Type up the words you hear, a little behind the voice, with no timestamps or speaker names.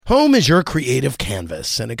Home is your creative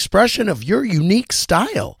canvas, an expression of your unique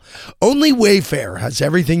style. Only Wayfair has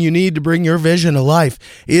everything you need to bring your vision to life.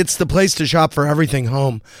 It's the place to shop for everything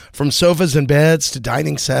home, from sofas and beds to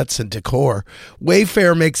dining sets and decor.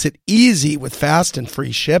 Wayfair makes it easy with fast and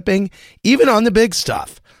free shipping, even on the big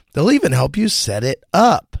stuff. They'll even help you set it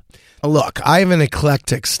up. Look, I have an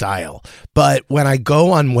eclectic style, but when I go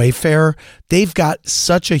on Wayfair, they've got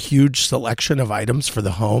such a huge selection of items for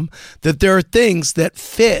the home that there are things that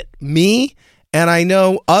fit me, and I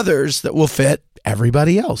know others that will fit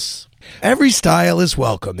everybody else. Every style is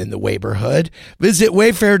welcome in the Wayborhood. Visit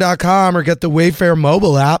wayfair.com or get the Wayfair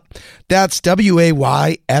mobile app. That's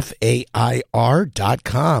WAYFAIR.com.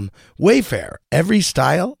 Wayfair, every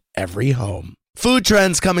style, every home. Food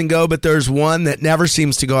trends come and go, but there's one that never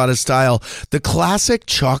seems to go out of style. The classic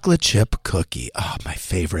chocolate chip cookie. Oh, my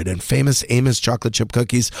favorite. And Famous Amos chocolate chip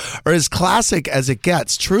cookies are as classic as it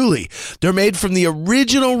gets, truly. They're made from the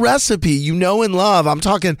original recipe you know and love. I'm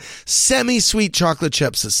talking semi-sweet chocolate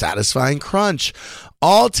chips, a satisfying crunch,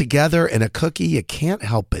 all together in a cookie you can't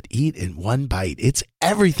help but eat in one bite. It's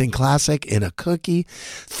everything classic in a cookie.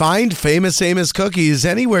 Find Famous Amos cookies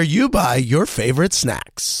anywhere you buy your favorite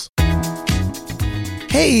snacks.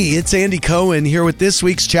 Hey, it's Andy Cohen here with this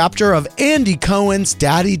week's chapter of Andy Cohen's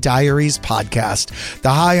Daddy Diaries podcast. The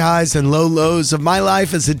high highs and low lows of my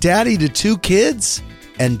life as a daddy to 2 kids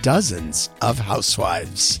and dozens of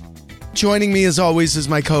housewives. Joining me as always is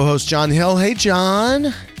my co-host John Hill. Hey,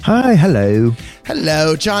 John. Hi, hello.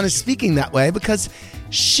 Hello. John is speaking that way because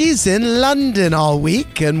she's in London all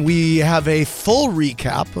week, and we have a full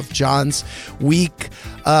recap of John's week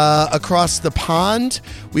across the pond.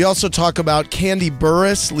 We also talk about Kandi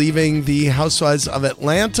Burruss leaving the Housewives of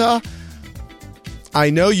Atlanta.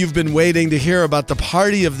 I know you've been waiting to hear about the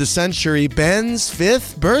party of the century, Ben's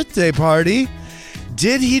 5th birthday party.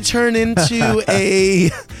 Did he turn into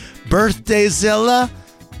a birthday-zilla?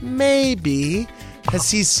 Maybe.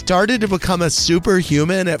 Has he started to become a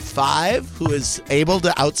superhuman at 5 who is able to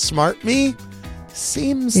outsmart me?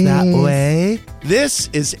 Seems that way. This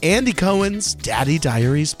is Andy Cohen's Daddy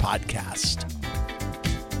Diaries podcast.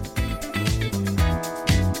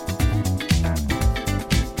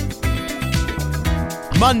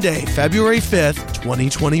 Monday, February 5th,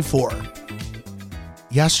 2024.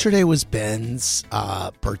 Yesterday was Ben's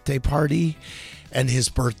birthday party and his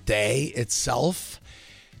birthday itself.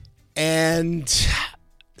 And,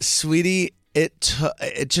 sweetie, it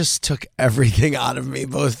just took everything out of me,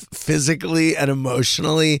 both physically and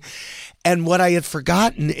emotionally. And what I had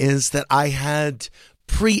forgotten is that I had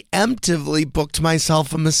preemptively booked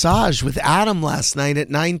myself a massage with Adam last night at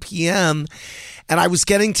 9 p.m. And I was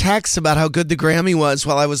getting texts about how good the Grammy was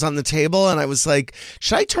while I was on the table. And I was like,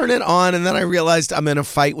 should I turn it on? And then I realized I'm in a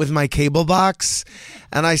fight with my cable box.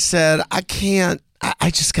 And I said, I can't.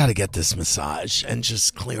 I just got to get this massage and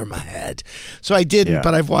just clear my head. So I didn't,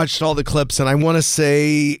 but I've watched all the clips, and I want to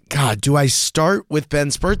say, God, do I start with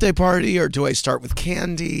Ben's birthday party or do I start with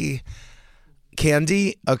Kandi?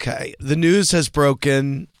 Kandi? Okay. The news has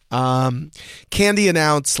broken. Kandi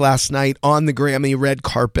announced last night on the Grammy red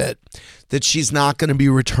carpet that she's not going to be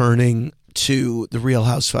returning to the Real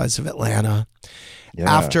Housewives of Atlanta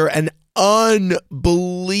after an unbelievable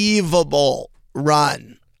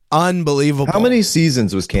run. Unbelievable. How many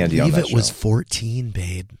seasons was Kandi on that show? It was 14,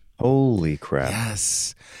 babe. Holy crap.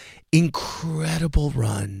 Yes. Incredible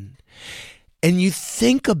run. And you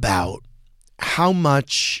think about how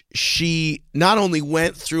much she not only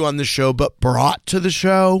went through on the show, but brought to the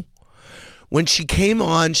show. When she came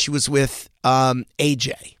on, she was with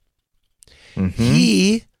AJ.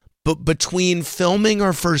 Mm-hmm. But between filming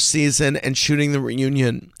her first season and shooting the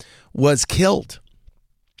reunion, was killed.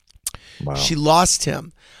 Wow. She lost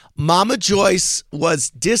him. Mama Joyce was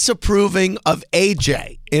disapproving of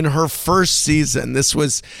AJ in her first season. This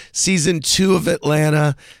was season 2 of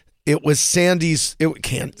Atlanta. It was Candy's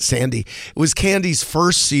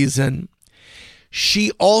first season.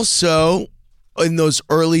 She also, in those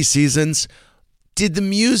early seasons, did the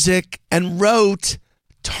music and wrote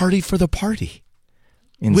Tardy for the Party,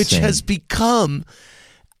 which has become,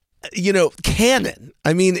 canon.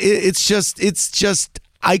 I mean, it's just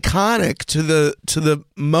iconic to the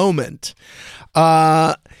moment.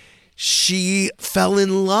 She fell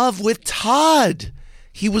in love with Todd.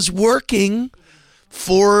 He was working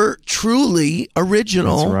for Truly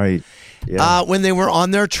Original. That's right. Yeah. When they were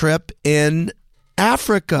on their trip in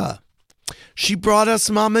Africa. She brought us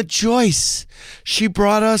Mama Joyce. She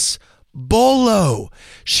brought us Bolo.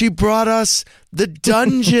 She brought us the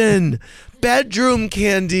Dungeon, Bedroom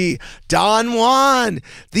Candy, Don Juan,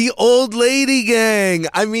 the Old Lady Gang.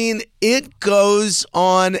 I mean, it goes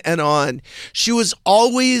on and on. She was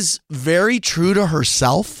always very true to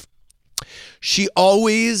herself. She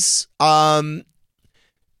always,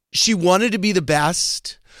 she wanted to be the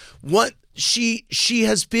best. She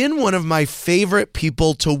has been one of my favorite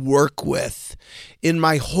people to work with in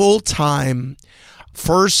my whole time.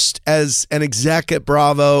 First as an exec at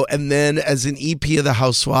Bravo, and then as an EP of the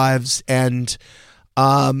Housewives, and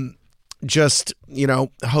just,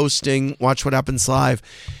 hosting Watch What Happens Live.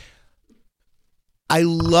 I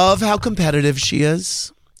love how competitive she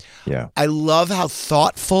is. Yeah. I love how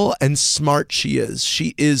thoughtful and smart she is.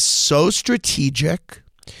 She is so strategic.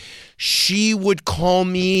 She would call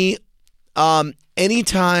me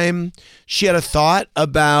anytime she had a thought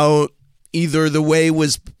about either the way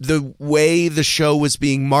the show was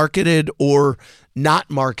being marketed or not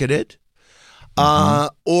marketed,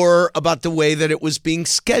 or about the way that it was being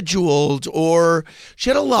scheduled, or she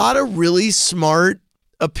had a lot of really smart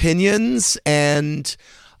opinions and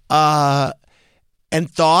thoughts,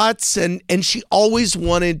 and she always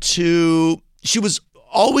wanted to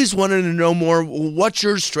know more. What's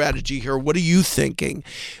your strategy here? What are you thinking?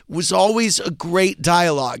 It was always a great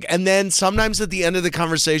dialogue. And then sometimes at the end of the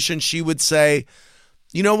conversation, she would say,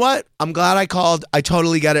 you know what? I'm glad I called. I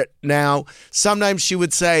totally get it now. Sometimes she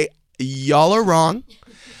would say, y'all are wrong.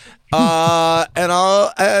 And a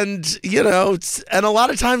lot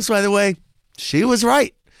of times, by the way, she was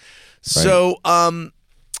right. So,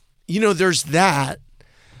 there's that.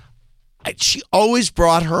 She always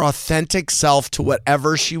brought her authentic self to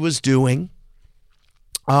whatever she was doing.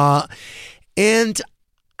 And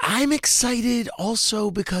I'm excited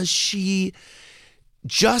also because she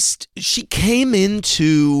came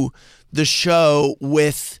into the show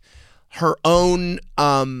with her own,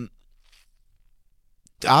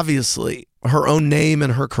 obviously, her own name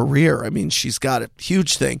and her career. I mean, she's got a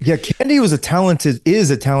huge thing. Yeah, Candy is a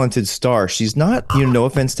talented star. She's not, no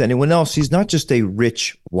offense to anyone else, she's not just a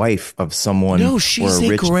rich wife of someone. No, she's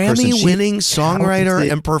a Grammy-winning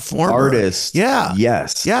songwriter and performer. Artist. Yeah.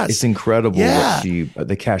 Yes. It's incredible what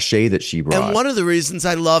the cachet that she brought. And one of the reasons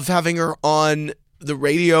I love having her on the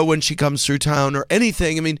radio when she comes through town or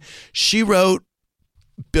anything, I mean, she wrote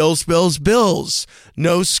Bills, Bills, Bills,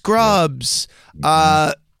 No Scrubs,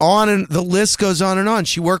 on, and the list goes on and on.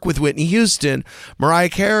 She worked with Whitney Houston, Mariah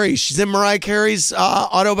Carey. She's in Mariah Carey's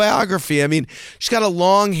autobiography. I mean, she's got a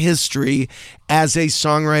long history as a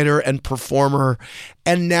songwriter and performer.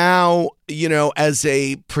 And now, as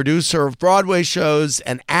a producer of Broadway shows,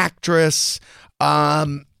 an actress.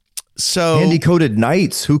 Candy Coated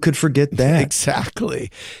Nights. Who could forget that? Exactly.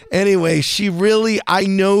 Anyway, I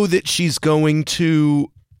know that she's going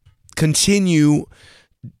to continue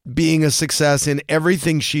being a success in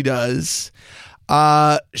everything she does.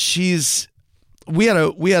 We had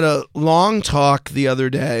a long talk the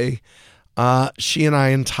other day. She and I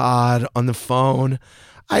and Todd on the phone.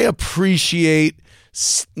 I appreciate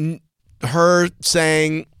her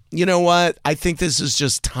saying, you know what? I think this is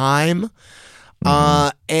just time.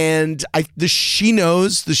 And she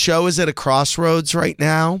knows the show is at a crossroads right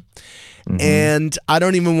now. And I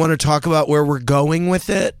don't even want to talk about where we're going with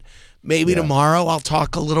it. Maybe tomorrow I'll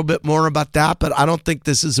talk a little bit more about that, but I don't think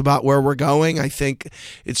this is about where we're going. I think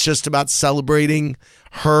it's just about celebrating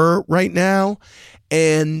her right now.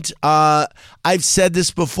 And I've said this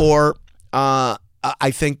before, I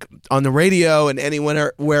think on the radio and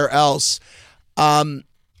anywhere else.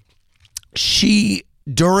 She,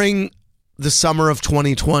 during the summer of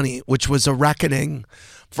 2020, which was a reckoning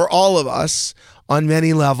for all of us on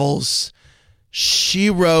many levels, she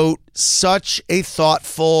wrote such a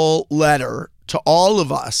thoughtful letter to all of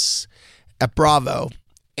us at Bravo,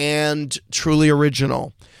 and truly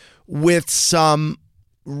original, with some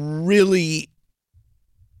really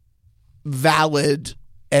valid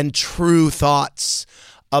and true thoughts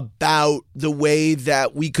about the way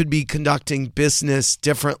that we could be conducting business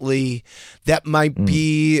differently, that might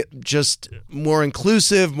be just more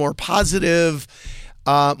inclusive, more positive,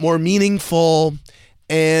 more meaningful.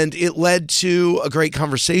 And it led to a great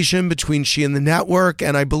conversation between she and the network.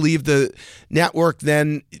 And I believe the network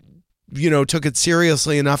then, took it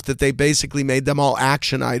seriously enough that they basically made them all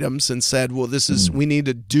action items and said, well, we need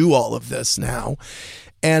to do all of this now.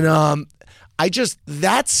 And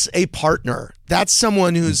that's a partner. That's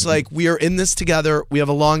someone who's like, we are in this together. We have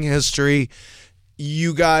a long history.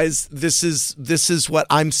 You guys, this is what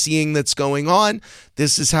I'm seeing that's going on.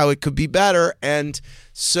 This is how it could be better. And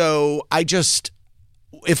so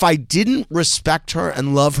if I didn't respect her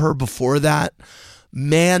and love her before that,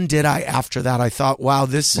 man, did I after that. I thought, wow,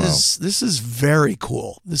 this is very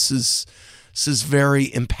cool. This is very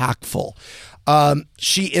impactful.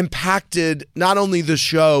 She impacted not only the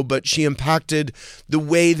show, but she impacted the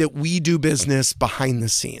way that we do business behind the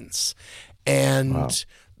scenes. And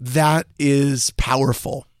that is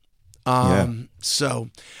powerful. So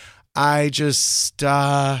I just,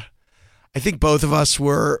 I think both of us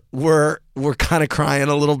were kind of crying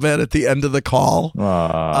a little bit at the end of the call.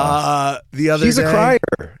 The other She's day, a crier,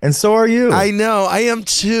 and so are you. I know, I am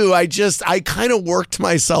too. I kind of worked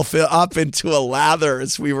myself up into a lather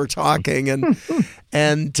as we were talking, and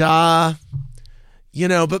but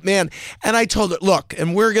man, and I told her, look,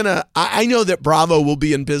 and I know that Bravo will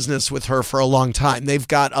be in business with her for a long time. They've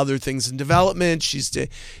got other things in development. She is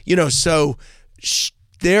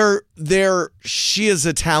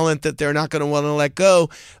a talent that they're not going to want to let go.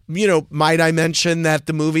 Might I mention that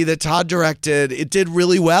the movie that Todd directed, it did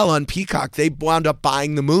really well on Peacock. They wound up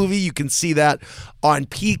buying the movie. You can see that on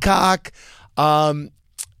Peacock. And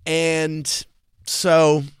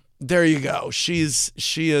so there you go. She is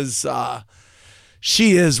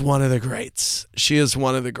one of the greats. She is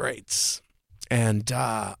one of the greats. And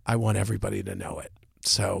I want everybody to know it.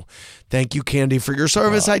 So thank you, Candy, for your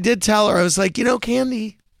service. I did tell her, I was like,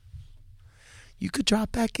 Candy, you could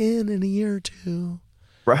drop back in a year or two.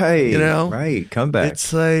 Right. Right. Come back.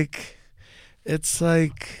 It's like,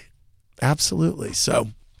 absolutely. So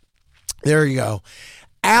there you go.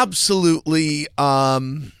 Absolutely.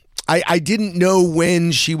 I didn't know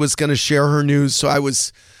when she was going to share her news. So I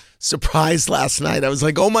was surprised last night. I was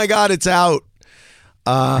like, oh my God, it's out.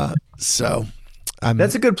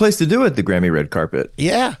 That's a good place to do it, the Grammy red carpet.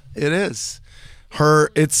 Yeah, it is.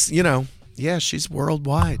 She's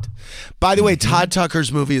worldwide. By the way, Todd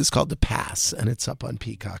Tucker's movie is called The Pass, and it's up on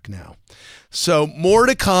Peacock now. So more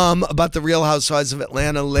to come about the Real Housewives of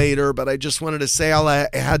Atlanta later, but I just wanted to say all I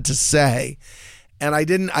had to say. And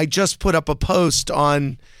I just put up a post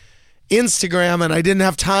on Instagram, and I didn't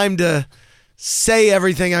have time to say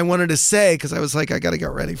everything I wanted to say because I was like, I got to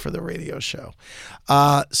get ready for the radio show.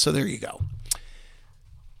 So there you go.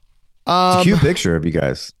 It's a cute picture of you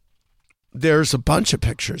guys. There's a bunch of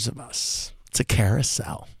pictures of us. It's a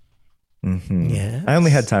carousel. Mm-hmm. Yeah. I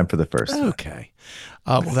only had time for the first one. Okay.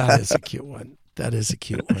 Well, that is a cute one. That is a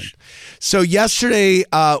cute one. So yesterday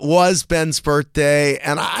was Ben's birthday,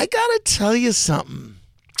 and I got to tell you something.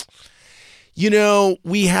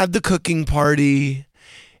 We had the cooking party.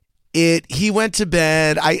 He went to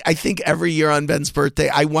bed. I think every year on Ben's birthday,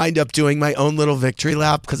 I wind up doing my own little victory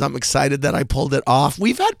lap because I'm excited that I pulled it off.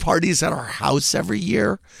 We've had parties at our house every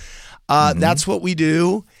year. That's what we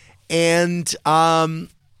do. And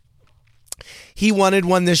he wanted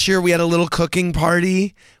one this year. We had a little cooking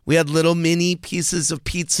party. We had little mini pieces of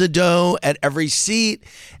pizza dough at every seat.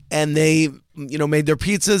 And they, made their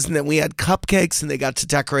pizzas. And then we had cupcakes, and they got to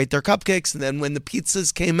decorate their cupcakes. And then when the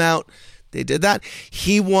pizzas came out, they did that.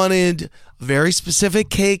 He wanted a very specific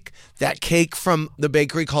cake, that cake from the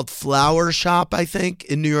bakery called Flower Shop, I think,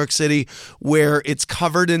 in New York City, where it's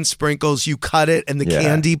covered in sprinkles. You cut it and the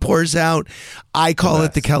candy pours out. I call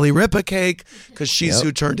it the Kelly Ripa cake because she's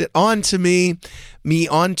who turned it on to me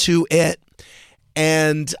onto it.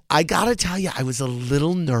 And I got to tell you, I was a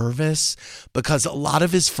little nervous because a lot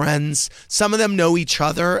of his friends, some of them know each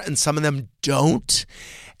other and some of them don't.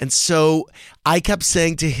 And so I kept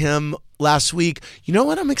saying to him last week, you know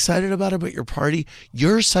what I'm excited about your party?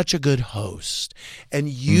 You're such a good host and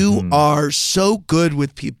you are so good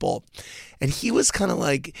with people. And he was kind of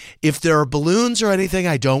like, if there are balloons or anything,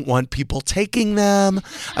 I don't want people taking them.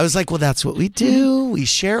 I was like, well, that's what we do. We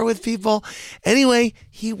share with people. Anyway,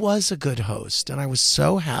 he was a good host and I was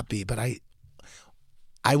so happy, but I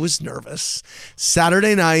was nervous.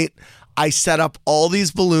 Saturday night, I set up all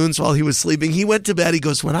these balloons while he was sleeping. He went to bed. He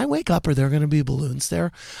goes, when I wake up, are there going to be balloons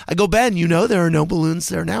there? I go, Ben, there are no balloons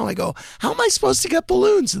there now. I go, how am I supposed to get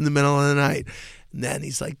balloons in the middle of the night? And then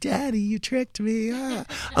he's like, Daddy, you tricked me.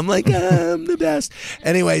 I'm like, I'm the best.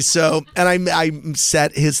 Anyway, and I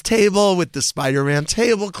set his table with the Spider-Man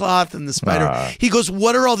tablecloth and the spider. He goes,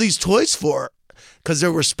 what are all these toys for? Because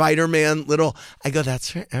there were Spider-Man little. I go,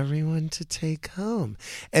 that's for everyone to take home.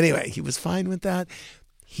 Anyway, he was fine with that.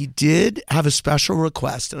 He did have a special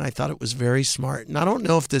request, and I thought it was very smart. And I don't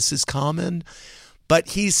know if this is common, but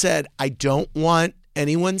he said, I don't want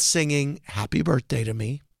anyone singing happy birthday to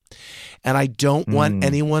me, and I don't want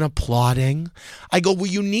anyone applauding. I go, well,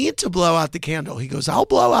 you need to blow out the candle. He goes, I'll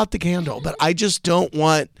blow out the candle, but I just don't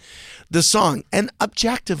want the song. And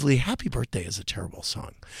objectively, happy birthday is a terrible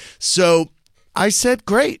song. So I said,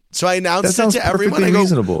 great. So I announced it to everyone. I go,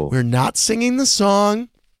 reasonable. We're not singing the song.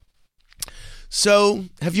 So,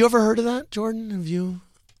 have you ever heard of that, Jordan? Have you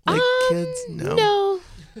kids? No.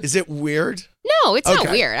 Is it weird? No, it's not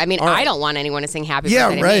weird. I mean, I don't want anyone to sing happy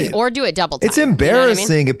birthday to me or do it double time. It's embarrassing. You know what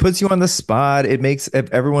I mean? It puts you on the spot. It makes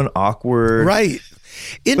everyone awkward. Right.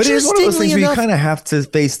 But it's one of those things where you kind of have to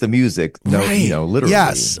face the music. Literally.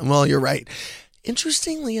 Yes. Well, you're right.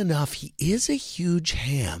 Interestingly enough, he is a huge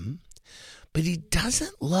ham, but he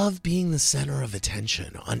doesn't love being the center of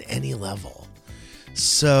attention on any level.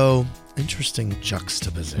 So, interesting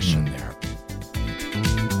juxtaposition there.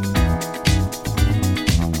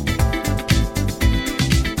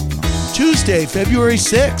 Tuesday, February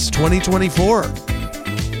 6th, 2024. I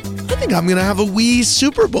think I'm going to have a wee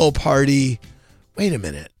Super Bowl party. Wait a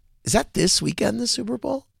minute. Is that this weekend, the Super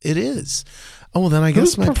Bowl? It is. Oh, well, then I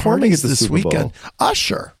guess my party's this weekend.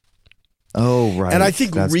 Usher. Oh, right. And I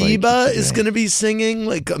think Reba is going to be singing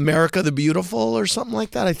like America the Beautiful or something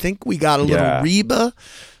like that. I think we got a little Reba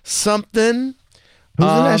something. Who's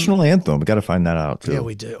the national anthem? We got to find that out, too. Yeah,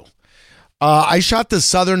 we do. I shot the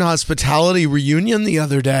Southern Hospitality reunion the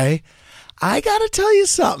other day. I got to tell you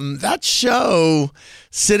something. That show,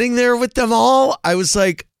 sitting there with them all, I was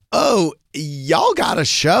like, oh, y'all got a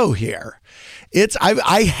show here.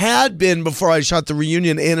 I had been, before I shot the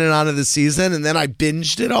reunion, in and out of the season, and then I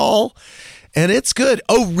binged it all, and it's good.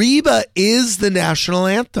 Oh, Reba is the national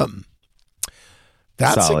anthem.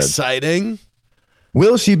 That's solid. Exciting.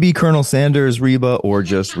 Will she be Colonel Sanders Reba or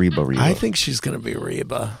just Reba? I think she's going to be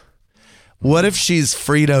Reba. What if she's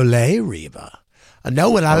Frito-Lay Reba? I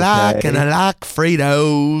know what I like, and I like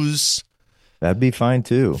Fritos. That'd be fine,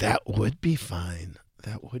 too. That would be fine.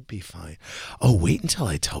 That would be fine. Oh, wait until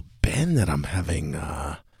I tell Ben that I'm having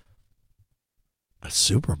a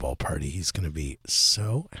Super Bowl party. He's going to be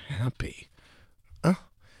so happy.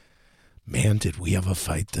 Man, did we have a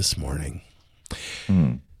fight this morning.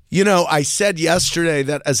 You know, I said yesterday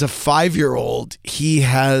that as a 5-year-old,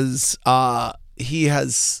 he's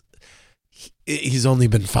only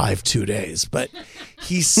been 5 2 days, but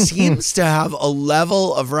he seems to have a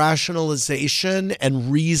level of rationalization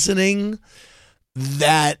and reasoning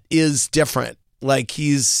that is different. Like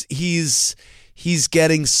he's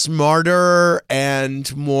getting smarter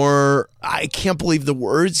and more. I can't believe the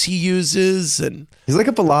words he uses, and he's like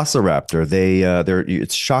a velociraptor.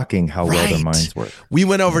 It's shocking how well their minds work. We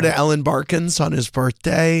went over to Ellen Barkin's on his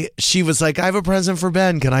birthday. She was like, "I have a present for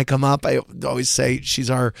Ben. Can I come up?" I always say she's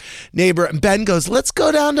our neighbor, and Ben goes, "Let's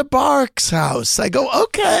go down to Bark's house." I go,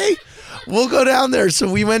 "Okay, we'll go down there."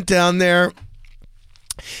 So we went down there.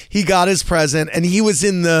 He got his present, and he was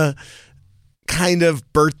in the kind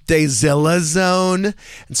of birthday Zilla zone.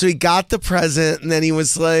 And so he got the present, and then he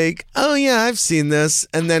was like, "Oh yeah, I've seen this."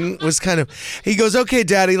 And then he goes, "Okay,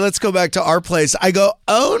 Daddy, let's go back to our place." I go,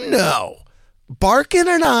 "Oh no, Barkin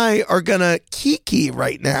and I are gonna kiki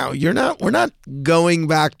right now. We're not going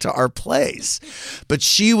back to our place." But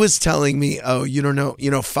she was telling me, "Oh, you don't know,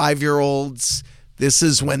 5-year-olds, this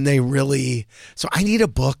is when they really..." So I need a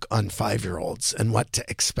book on 5-year-olds and what to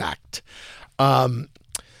expect.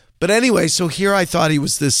 But anyway, so here I thought he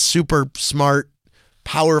was this super smart,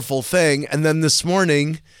 powerful thing. And then this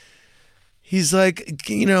morning, he's like,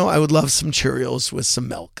 "I would love some Cheerios with some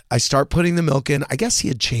milk." I start putting the milk in. I guess he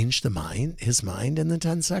had changed his mind in the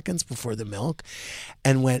 10 seconds before the milk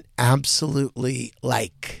and went absolutely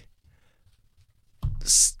like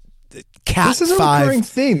Cat This is 5. a recurring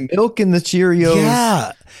theme. Milk in the Cheerios.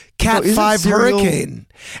 Yeah. Cat 5 hurricane.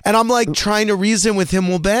 And I'm like trying to reason with him.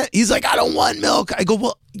 Well, Ben, he's like, "I don't want milk." I go,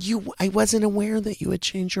 "Well, I wasn't aware that you had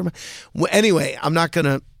changed your mind." Well, anyway, I'm not going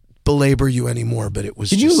to belabor you anymore, but it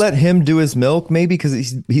was Did you let him do his milk maybe?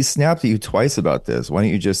 Because he snapped at you twice about this. Why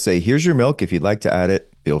don't you just say, "Here's your milk. If you'd like to add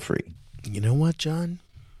it, feel free." You know what, John?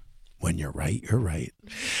 When you're right, you're right.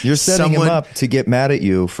 You're setting him up to get mad at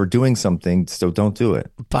you for doing something, so don't do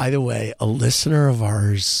it. By the way, a listener of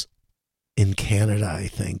ours in Canada, I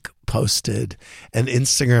think, posted an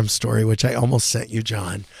Instagram story, which I almost sent you,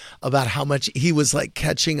 John, about how much he was like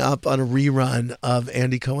catching up on a rerun of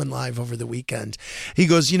Andy Cohen Live over the weekend. He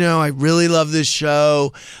goes, "I really love this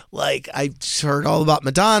show. Like, I heard all about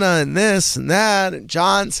Madonna and this and that, and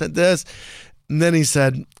John said this." And then he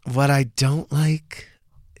said, "What I don't like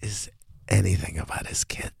is anything about his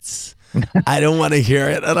kids. I don't want to hear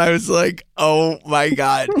it." And I was like, "Oh my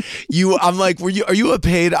God." I'm like, are you a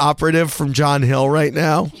paid operative from John Hill right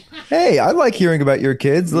now? Hey, I like hearing about your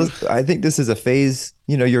kids. I think this is a phase,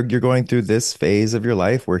 you're going through this phase of your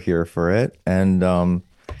life. We're here for it. And,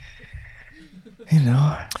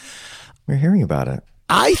 we're hearing about it.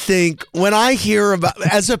 I think when I hear about,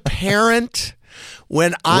 as a parent,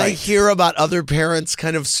 When I hear about other parents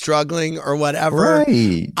kind of struggling or whatever,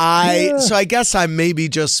 so I guess I'm maybe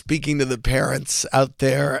just speaking to the parents out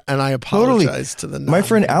there, and I apologize to the My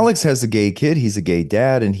friend Alex has a gay kid. He's a gay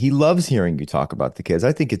dad, and he loves hearing you talk about the kids.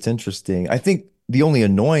 I think it's interesting. I think the only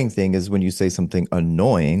annoying thing is when you say something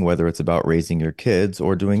annoying, whether it's about raising your kids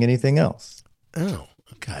or doing anything else. Oh,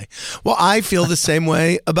 okay. Well, I feel the same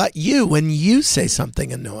way about you when you say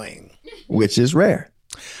something annoying. Which is rare.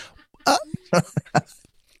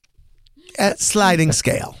 Sliding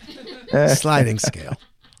scale. Sliding scale.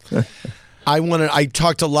 I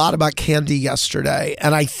talked a lot about Candy yesterday,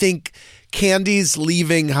 and I think Candy's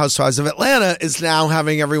leaving Housewives of Atlanta is now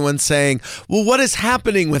having everyone saying, well, what is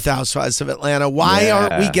happening with Housewives of Atlanta? Why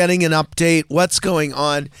aren't we getting an update? What's going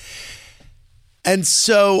on? And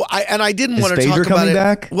so I didn't want to talk about it.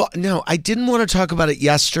 Back? Well, no, I didn't want to talk about it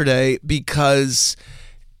yesterday because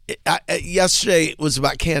yesterday was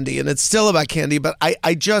about Candy, and it's still about Candy, but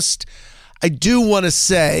I do want to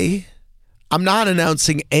say, I'm not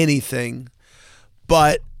announcing anything,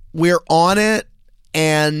 but we're on it,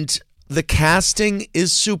 and the casting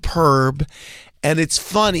is superb, and it's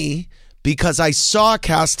funny because I saw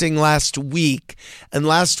casting last week, and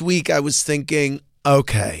last week I was thinking,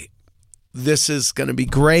 okay, this is going to be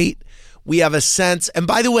great. We have a sense. And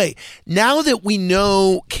by the way, now that we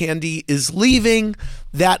know Candy is leaving,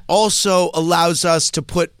 that also allows us to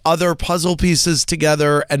put other puzzle pieces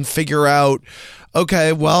together and figure out,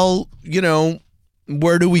 okay, well,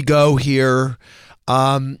 where do we go here?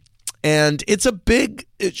 And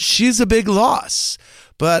she's a big loss.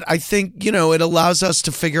 But I think, it allows us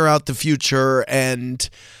to figure out the future. And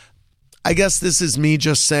I guess this is me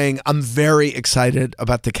just saying I'm very excited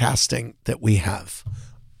about the casting that we have.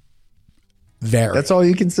 Very. That's all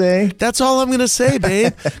you can say? That's all I'm going to say,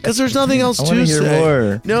 babe, because there's nothing else to say. Hear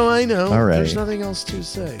more. No, I know. All right. There's nothing else to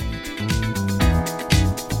say.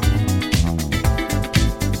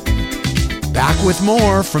 Back with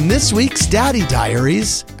more from this week's Daddy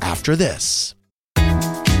Diaries after this.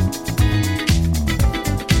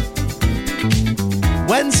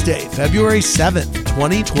 Wednesday, February 7th,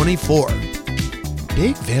 2024.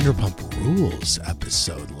 Big Vanderpump Rules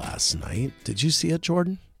episode last night. Did you see it,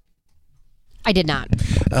 Jordan? I did not.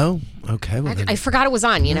 Oh, okay. Well, I forgot it was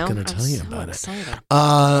on, I'm not going to tell you about it.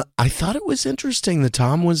 I thought it was interesting that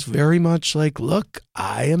Tom was very much like, look,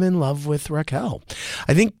 I am in love with Raquel.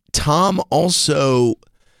 I think Tom also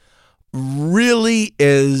really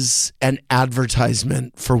is an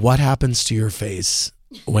advertisement for what happens to your face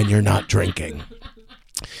when you're not drinking.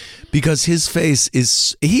 Because his face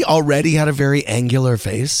he already had a very angular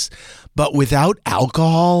face, but without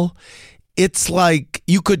alcohol, it's like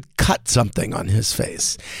you could cut something on his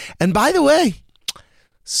face. And by the way,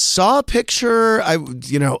 saw a picture,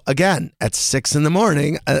 again, at 6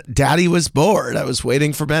 a.m, Daddy was bored. I was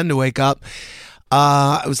waiting for Ben to wake up.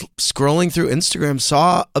 I was scrolling through Instagram,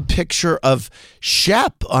 saw a picture of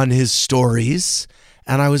Shep on his stories,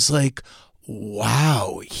 and I was like,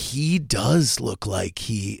 wow, he does look like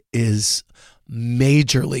he is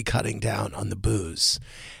majorly cutting down on the booze.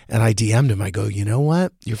 And I DM'd him. I go, you know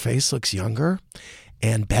what? Your face looks younger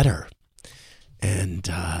and better. And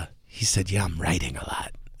he said, yeah, I'm writing a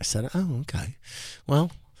lot. I said, oh, okay.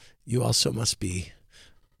 Well, you also must be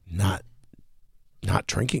not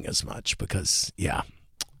drinking as much because, yeah,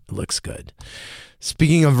 it looks good.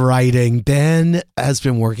 Speaking of writing, Ben has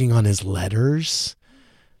been working on his letters.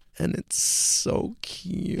 And it's so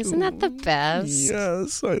cute. Isn't that the best?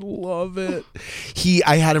 Yes, I love it.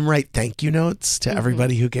 I had him write thank you notes to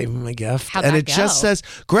everybody who gave him a gift. How'd and that it go? just says,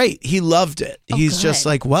 great. He loved it. He's good. just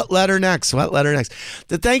like, what letter next? What letter next?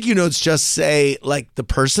 The thank you notes just say like the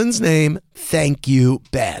person's name, thank you,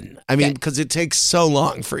 Ben. I mean, because it takes so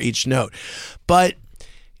long for each note. But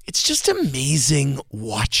it's just amazing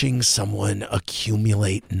watching someone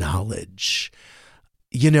accumulate knowledge.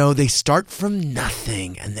 They start from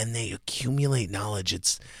nothing and then they accumulate knowledge.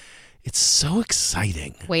 It's so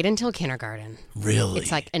exciting. Wait until kindergarten. Really?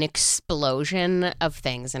 It's like an explosion of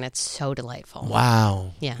things and it's so delightful.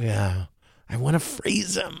 Wow. Yeah. I want to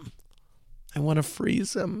freeze him. I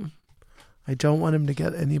don't want him to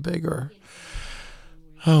get any bigger.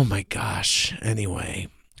 Oh my gosh. Anyway.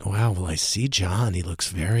 Wow. Well, I see John. He looks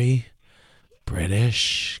very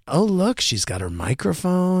British. Oh, look, she's got her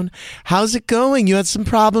microphone. How's it going? You had some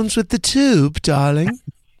problems with the tube, darling.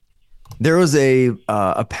 There was a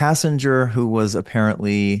passenger who was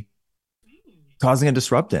apparently causing a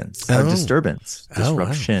disturbance. Wow.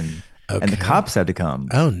 Disruption. Okay. And the cops had to come.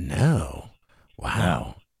 Oh, no.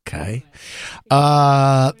 Wow. Okay.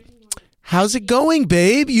 How's it going,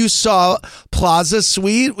 babe? You saw Plaza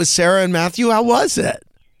Suite with Sarah and Matthew. How was it?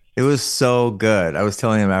 It was so good. I was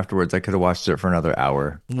telling him afterwards I could have watched it for another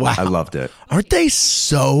hour. Wow. I loved it. Aren't they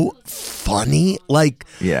so funny? Like,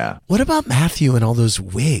 yeah. What about Matthew and all those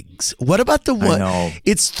wigs? What about the one?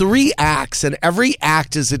 It's 3 acts, and every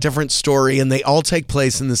act is a different story, and they all take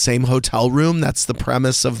place in the same hotel room. That's the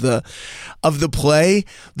premise of the play.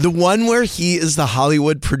 The one where he is the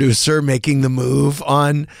Hollywood producer making the move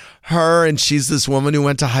on her, and she's this woman who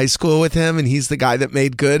went to high school with him, and he's the guy that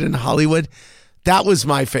made good in Hollywood. That was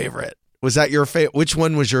my favorite. Was that your favorite? Which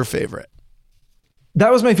one was your favorite?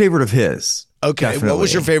 That was my favorite of his. Okay. Definitely. What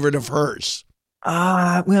was your favorite of hers?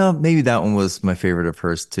 Well, maybe that one was my favorite of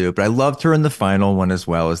hers too. But I loved her in the final one as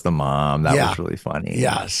well as the mom. That was really funny.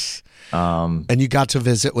 Yes. And you got to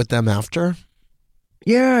visit with them after?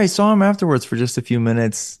 Yeah, I saw him afterwards for just a few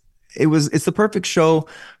minutes. It's the perfect show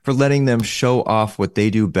for letting them show off what they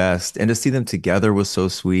do best. And to see them together was so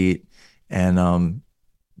sweet. And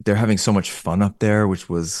they're having so much fun up there, which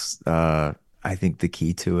was, I think, the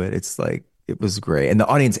key to it. It's like, it was great. And the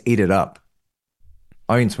audience ate it up.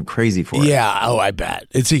 Audience went crazy for it. Yeah. Oh, I bet.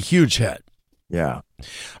 It's a huge hit. Yeah.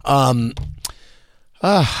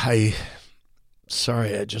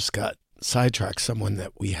 Sorry, I just got sidetracked. Someone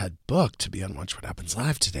that we had booked to be on Watch What Happens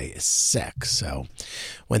Live today is sick. So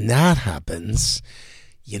when that happens,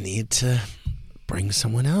 you need to bring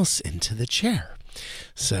someone else into the chair.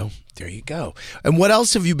 So there you go. And what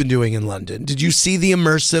else have you been doing in London? Did you see the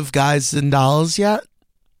immersive Guys and Dolls yet?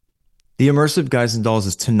 The immersive Guys and Dolls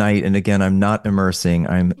is tonight. And again, I'm not immersing.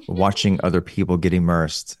 I'm watching other people get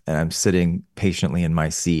immersed, and I'm sitting patiently in my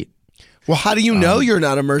seat. Well, how do you know you're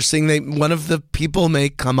not immersing? One of the people may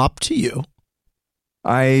come up to you.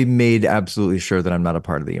 I made absolutely sure that I'm not a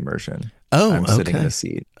part of the immersion. Oh, I'm sitting in a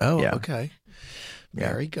seat. Oh, yeah. Okay.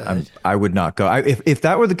 Very good. I would not go. If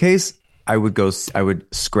that were the case, I would go. I would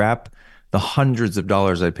scrap the hundreds of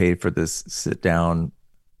dollars I paid for this sit down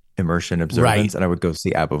immersion observance, and I would go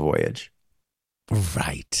see ABBA Voyage.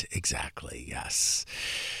 Right. Exactly. Yes.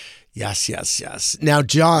 Yes. Now,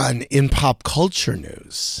 John, in pop culture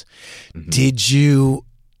news, did you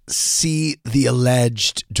see the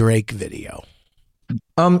alleged Drake video?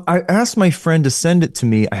 I asked my friend to send it to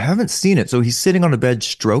me. I haven't seen it. So he's sitting on a bed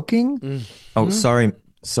stroking. Mm-hmm. Oh,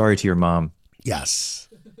 sorry to your mom. Yes.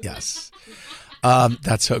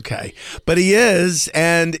 That's okay. But he is.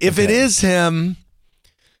 And if it is him,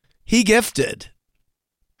 he gifted.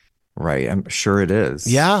 Right. I'm sure it is.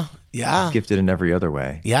 Yeah. He's gifted in every other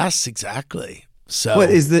way. Yes, exactly. So what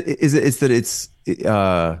is that? Is that it's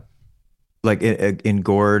like an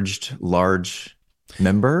engorged large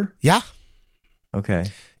member? Yeah. Okay.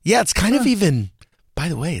 Yeah. It's kind of even, by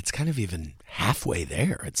the way, it's kind of even halfway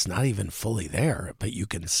there. It's not even fully there, but you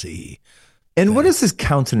can see. And what is his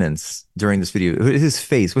countenance during this video? His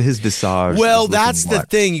face, his visage? Well, that's the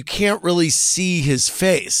thing. You can't really see his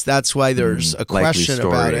face. That's why there's a question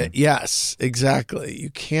about it. Yes, exactly. You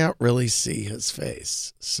can't really see his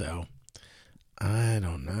face. So I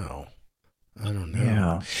don't know.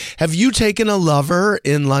 Yeah. Have you taken a lover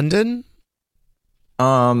in London?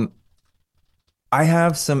 I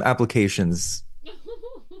have some applications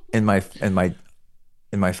in my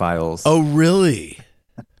files. Oh, really?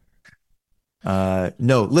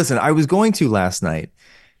 No, listen, I was going to last night.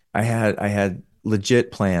 I had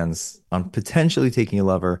legit plans on potentially taking a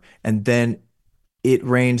lover, and then it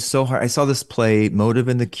rained so hard. I saw this play, Motive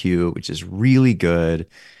in the Queue, which is really good.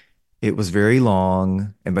 It was very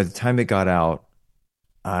long, and by the time it got out,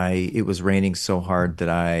 it was raining so hard that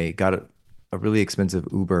I got a really expensive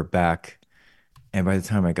Uber back, and by the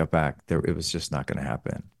time I got back, it was just not going to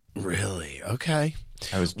happen. Really? Okay.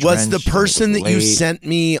 Was the person that you sent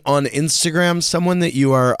me on Instagram someone that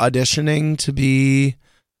you are auditioning to be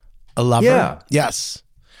a lover? Yeah. Yes.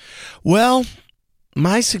 Well,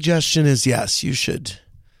 my suggestion is yes, you should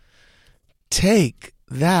take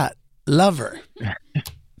that lover.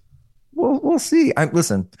 We'll see.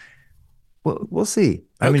 We'll see.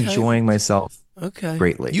 I'm enjoying myself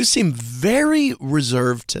greatly. You seem very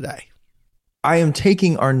reserved today. I am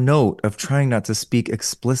taking our note of trying not to speak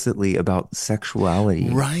explicitly about sexuality.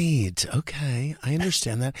 Right. Okay. I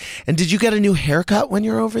understand that. And did you get a new haircut when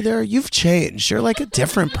you're over there? You've changed. You're like a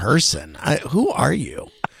different person. Who are you?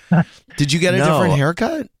 Did you get a different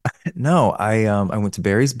haircut? No. I went to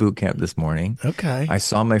Barry's boot camp this morning. Okay. I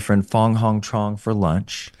saw my friend Fong Hong Chong for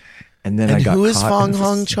lunch. And then I got who is Fong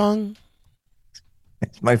Hong Chong?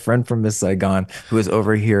 My friend from Miss Saigon, who is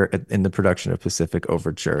over here in the production of Pacific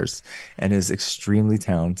Overtures and is extremely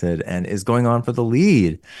talented and is going on for the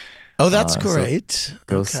lead. Oh, that's great. So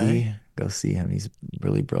go see go see him. He's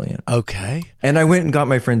really brilliant. Okay. And I went and got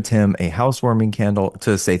my friend Tim a housewarming candle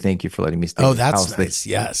to say thank you for letting me stay. Oh, that's nice.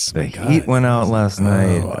 Yes. The heat went out last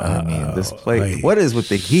night. I mean, this place. What is with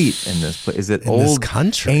the heat in this place? Is it in old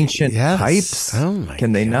country? Ancient pipes? Oh my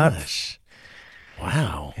Can they not?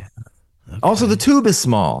 Wow. Okay. Also, the Tube is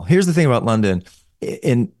small. Here's the thing about London.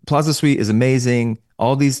 In Plaza Suite is amazing.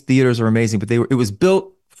 All these theaters are amazing, but it was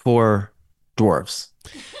built for dwarves.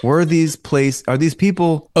 Are these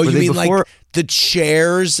people? Oh, you mean before? Like the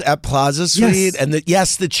chairs at Plaza Suite? Yes. And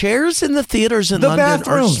the chairs in the theaters in London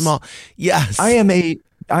bathrooms are small. Yes. I'm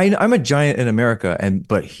a giant in America,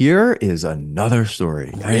 but here is another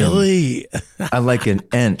story. Really? I'm like an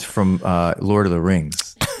Ent from Lord of the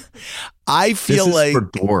Rings. I feel this is like for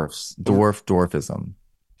dwarfs, dwarfism.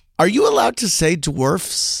 Are you allowed to say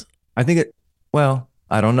dwarfs? I think well,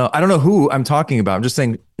 I don't know. I don't know who I'm talking about. I'm just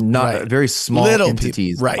saying very small little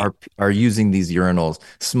entities are using these urinals.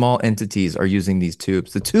 Small entities are using these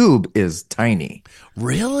tubes. The Tube is tiny.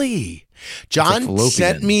 Really? John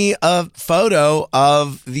sent me a photo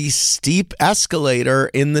of the steep escalator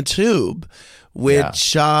in the Tube,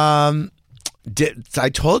 which I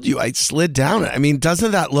told you I slid down it. I mean,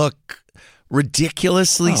 doesn't that look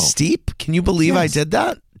ridiculously steep? Can you believe I did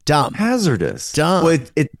that? Dumb. Hazardous. Dumb. Well,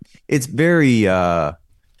 it's very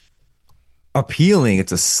appealing.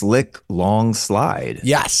 It's a slick, long slide.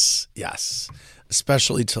 Yes.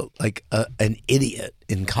 Especially to like an idiot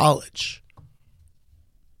in college.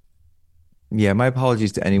 Yeah, my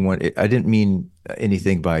apologies to anyone. I didn't mean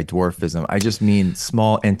anything by dwarfism. I just mean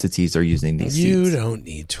small entities are using these seats. You don't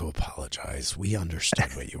need to apologize. We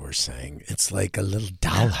understood what you were saying. It's like a little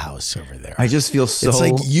dollhouse over there. I just feel so. It's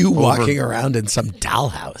like you walking around in some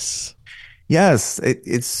dollhouse. Yes,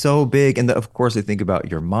 it's so big. And of course, I think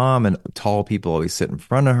about your mom, and tall people always sit in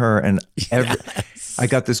front of her. And I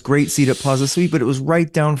got this great seat at Plaza Suite, but it was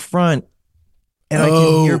right down front. And I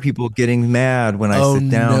can hear people getting mad when I sit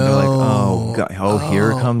down. No. They're like, oh, God,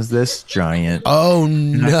 here comes this giant. Oh,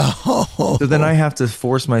 no. So then I have to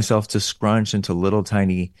force myself to scrunch into little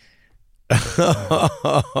tiny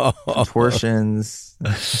contortions.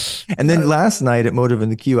 And then last night at Motive in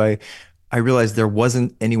the Queue, I realized there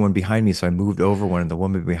wasn't anyone behind me. So I moved over one, and the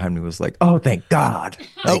woman behind me was like, oh, thank God.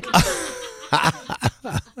 Like,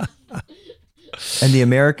 and the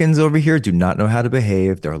Americans over here do not know how to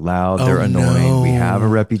behave. They're loud. They're annoying. No. We have a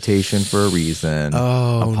reputation for a reason.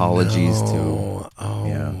 Apologies to.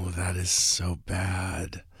 That is so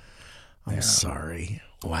bad. I'm sorry.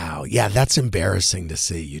 Wow. Yeah, that's embarrassing to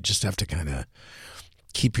see. You just have to kind of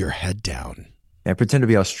keep your head down. I pretend to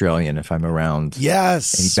be Australian if I'm around any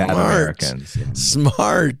bad Americans.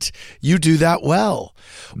 Smart. You do that well.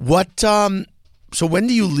 What? So when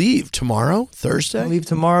do you leave? Tomorrow? Thursday? I leave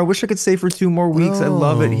tomorrow. Wish I could stay for 2 more weeks. I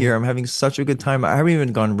love it here. I'm having such a good time. I haven't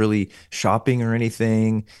even gone really shopping or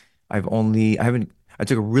anything. I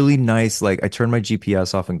took a really nice, I turned my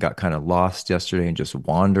GPS off and got kind of lost yesterday and just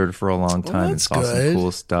wandered for a long time and saw some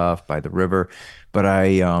cool stuff by the river. But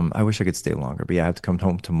I wish I could stay longer. But yeah, I have to come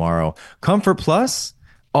home tomorrow. Comfort Plus,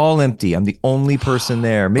 all empty. I'm the only person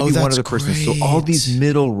there. Maybe one other person. So all these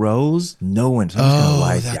middle rows, no one. So I'm just going to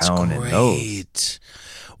lie down in those.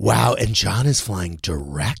 Wow. And John is flying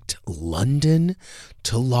direct London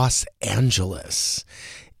to Los Angeles.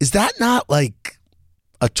 Is that not like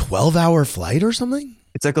a 12-hour flight or something?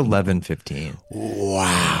 It's like 11:15.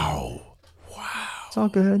 Wow. It's all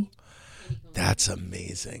good. That's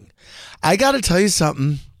amazing. I got to tell you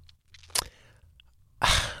something.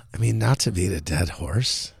 I mean, not to beat a dead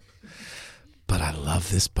horse, but I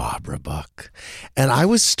love this Barbara book. And I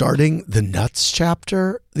was starting the Nuts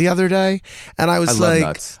chapter the other day, and I was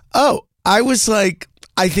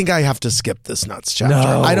I think I have to skip this Nuts chapter.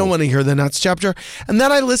 No. I don't want to hear the Nuts chapter. And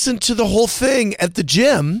then I listened to the whole thing at the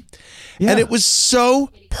gym, and it was so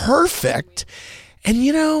perfect.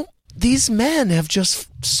 And, these men have just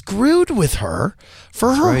screwed with her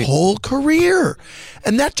for her whole career.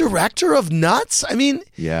 And that director of Nuts, I mean,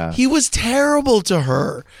 he was terrible to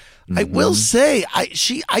her. Mm-hmm. I will say,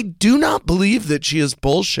 I do not believe that she is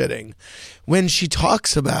bullshitting when she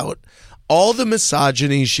talks about all the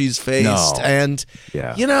misogyny she's faced. No. And,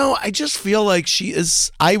 I just feel like she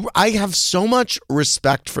is, I have so much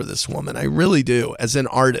respect for this woman. I really do, as an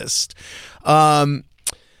artist. Oh,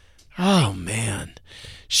 man.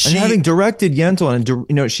 And having directed Yentl,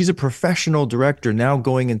 and she's a professional director now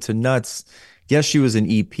going into Nuts. Yes, she was an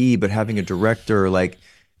EP, but having a director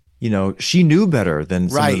she knew better than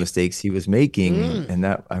some of the mistakes he was making, and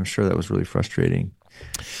that I'm sure that was really frustrating.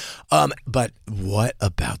 But what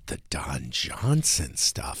about the Don Johnson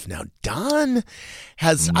stuff? Now, Don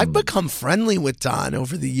I've become friendly with Don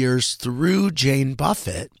over the years through Jane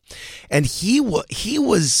Buffett, and he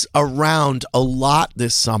was around a lot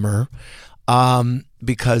this summer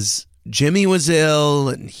because Jimmy was ill,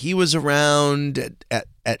 and he was around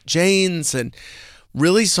at Jane's, and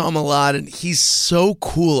really saw him a lot, and he's so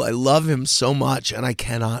cool. I love him so much, and I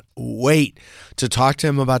cannot wait to talk to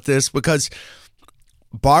him about this, because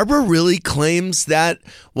Barbara really claims that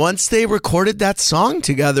once they recorded that song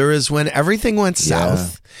together is when everything went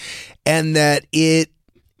south, and that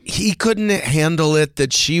he couldn't handle it,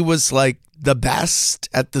 that she was like the best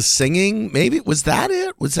at the singing. Maybe, was that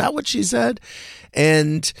it? Was that what she said?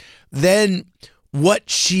 And then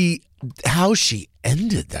how she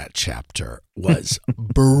ended that chapter was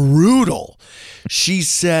brutal. She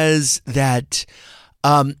says that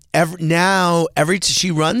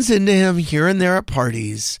she runs into him here and there at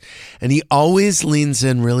parties, and he always leans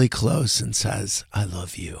in really close and says, "I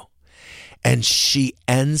love you." And she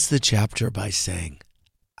ends the chapter by saying,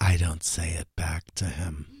 "I don't say it back to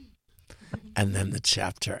him." And then the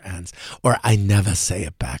chapter ends, or "I never say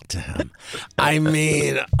it back to him." I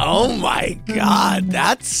mean, oh my God,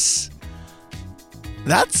 that's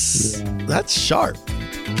sharp.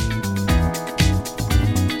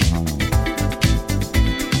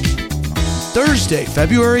 Thursday,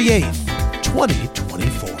 February 8th,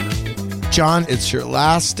 2024. John, it's your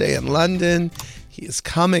last day in London. He is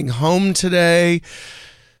coming home today.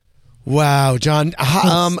 Wow, John.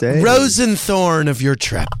 Rose and thorn of your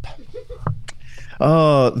trip.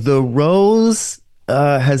 The rose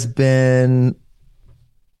has been,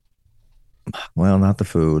 well, not the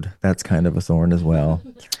food. That's kind of a thorn as well.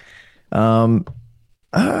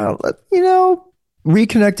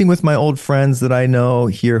 Reconnecting with my old friends that I know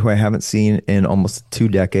here who I haven't seen in almost 2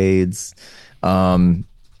 decades. My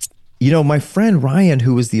friend Ryan,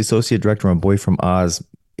 who was the associate director on Boy from Oz,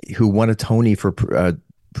 who won a Tony for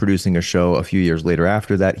producing a show a few years later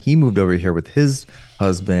after that, he moved over here with his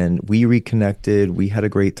husband. We reconnected. We had a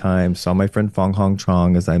great time. Saw my friend Fong Hong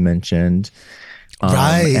Chong, as I mentioned.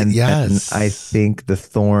 Right, and I think the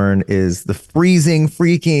thorn is the freezing,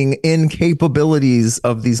 freaking incapabilities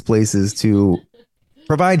of these places to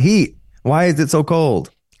provide heat. Why is it so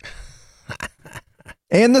cold?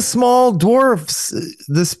 And the small dwarfs,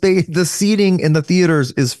 the seating in the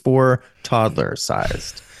theaters is for toddler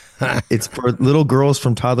sized. It's for little girls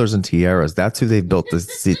from Toddlers and Tiaras. That's who they built the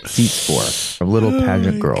seats for little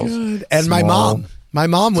pageant girls. God. And small, my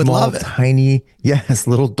mom would love it. Tiny,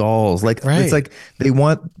 little dolls. Like, right. It's like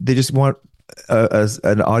they just want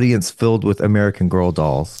an audience filled with American Girl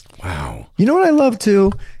dolls. Wow. You know what I love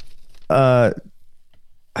too? I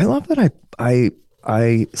love that I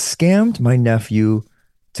scammed my nephew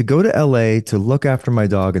to go to LA to look after my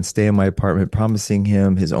dog and stay in my apartment, promising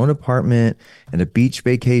him his own apartment and a beach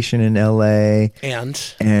vacation in LA.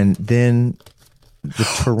 And then the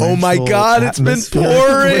torrential oh my God, it's been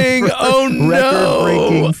pouring. Oh no.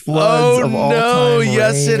 Record-breaking floods of all time.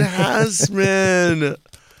 Yes, it has been.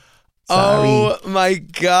 Sorry. Oh my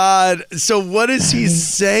God. So what is he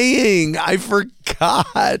saying? I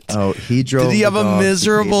forgot. Oh, he drove. Did he have a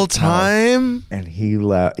miserable time? And he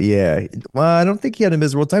left. Yeah. Well, I don't think he had a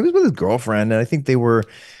miserable time. He was with his girlfriend, and I think they were,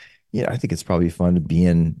 I think it's probably fun to be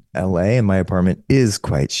in LA, and my apartment is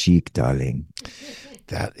quite chic, darling.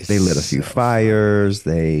 They lit a few fires.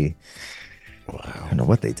 I don't know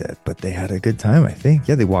what they did, but they had a good time, I think.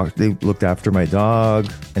 Yeah, they looked after my dog,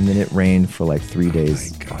 and then it rained for like 3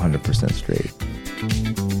 days, 100% straight.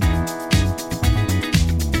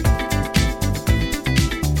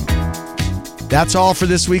 That's all for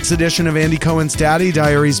this week's edition of Andy Cohen's Daddy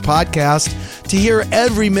Diaries podcast. To hear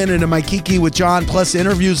every minute of my Kiki with John, plus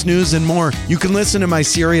interviews, news, and more, you can listen to my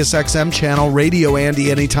SiriusXM channel, Radio Andy,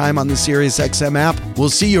 anytime on the SiriusXM app. We'll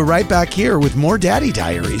see you right back here with more Daddy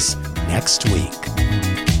Diaries next week.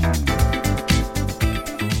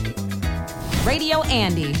 Radio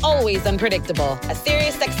Andy. Always unpredictable. A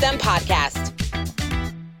SiriusXM podcast.